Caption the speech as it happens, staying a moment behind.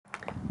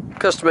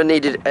Customer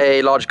needed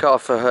a large car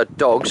for her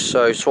dogs,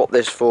 so swapped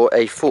this for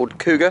a Ford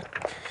Cougar.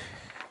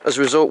 As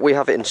a result, we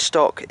have it in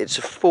stock. It's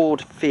a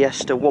Ford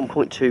Fiesta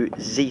 1.2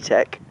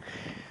 ZETEC.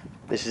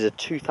 This is a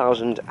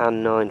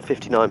 2009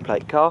 59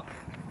 plate car.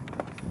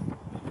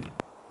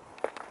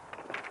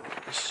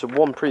 This is a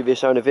one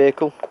previous owner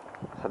vehicle.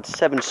 Had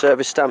 7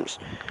 service stamps.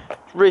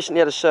 Recently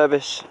had a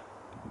service,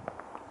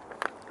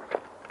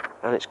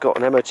 and it's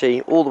got an MOT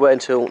all the way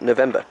until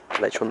November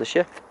later on this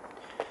year.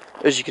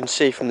 As you can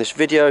see from this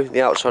video,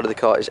 the outside of the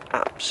car is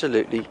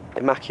absolutely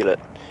immaculate.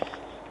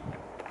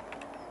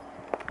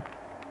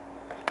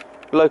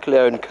 Locally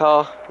owned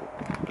car,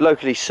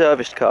 locally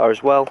serviced car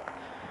as well.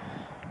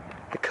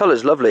 The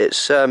colour's lovely.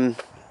 It's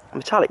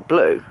metallic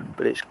blue,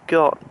 but it's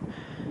got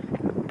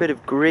a bit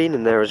of green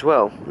in there as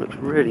well. Looks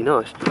really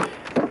nice.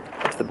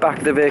 To the back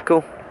of the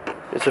vehicle,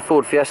 it's a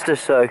Ford Fiesta,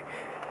 so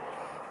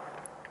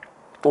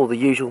all the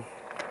usual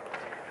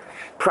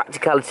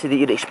practicality that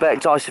you'd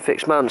expect.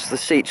 Isofix mounts, the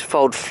seats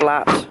fold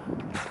flat.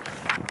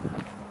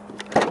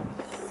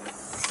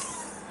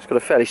 It's got a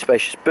fairly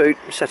spacious boot,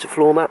 set of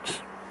floor mats.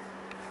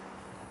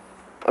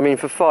 I mean,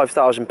 for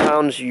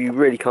 £5,000 you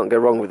really can't go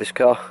wrong with this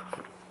car.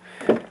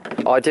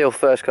 Ideal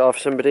first car for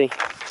somebody.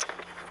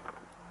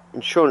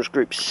 Insurance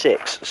group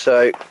 6,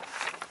 so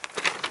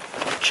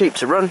cheap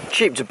to run,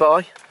 cheap to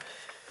buy.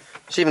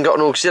 It's even got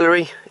an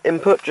auxiliary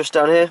input just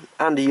down here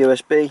and a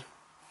USB.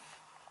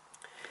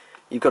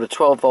 You've got a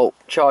 12-volt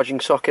charging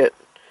socket,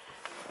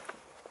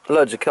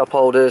 loads of cup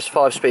holders,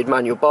 5-speed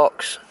manual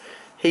box,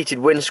 heated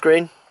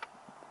windscreen,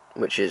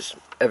 which is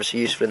ever so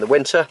useful in the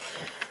winter,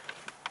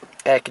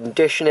 air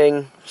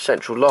conditioning,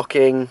 central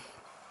locking.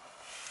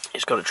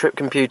 It's got a trip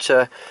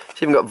computer.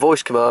 It's even got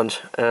voice command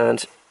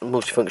and a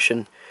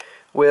multifunction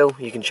wheel.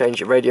 You can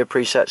change your radio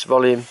presets,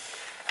 volume.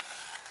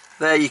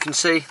 There you can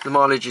see the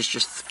mileage is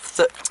just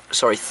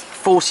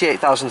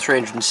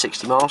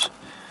 48,360 miles.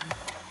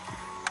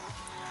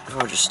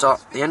 I'll just start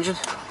the engine.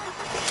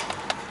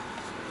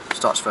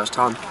 Starts first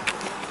time.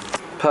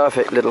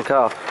 Perfect little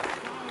car.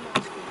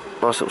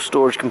 Nice little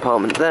storage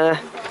compartment there.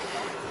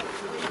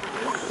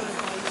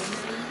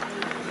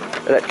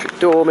 Electric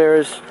door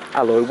mirrors,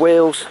 alloy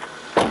wheels.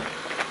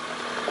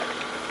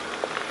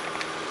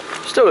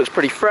 Still looks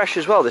pretty fresh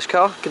as well, this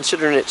car,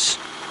 considering it's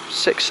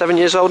 6-7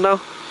 years old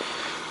now.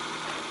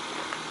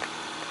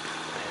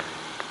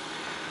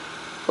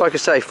 Like I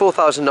say,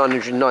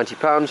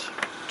 £4,990.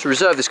 To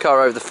reserve this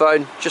car over the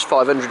phone, just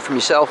 £500 from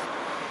yourself.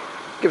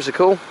 Give us a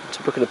call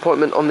to book an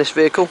appointment on this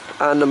vehicle.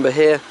 Our number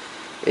here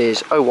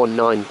is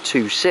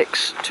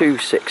 01926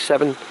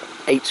 267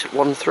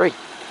 813.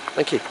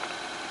 Thank you.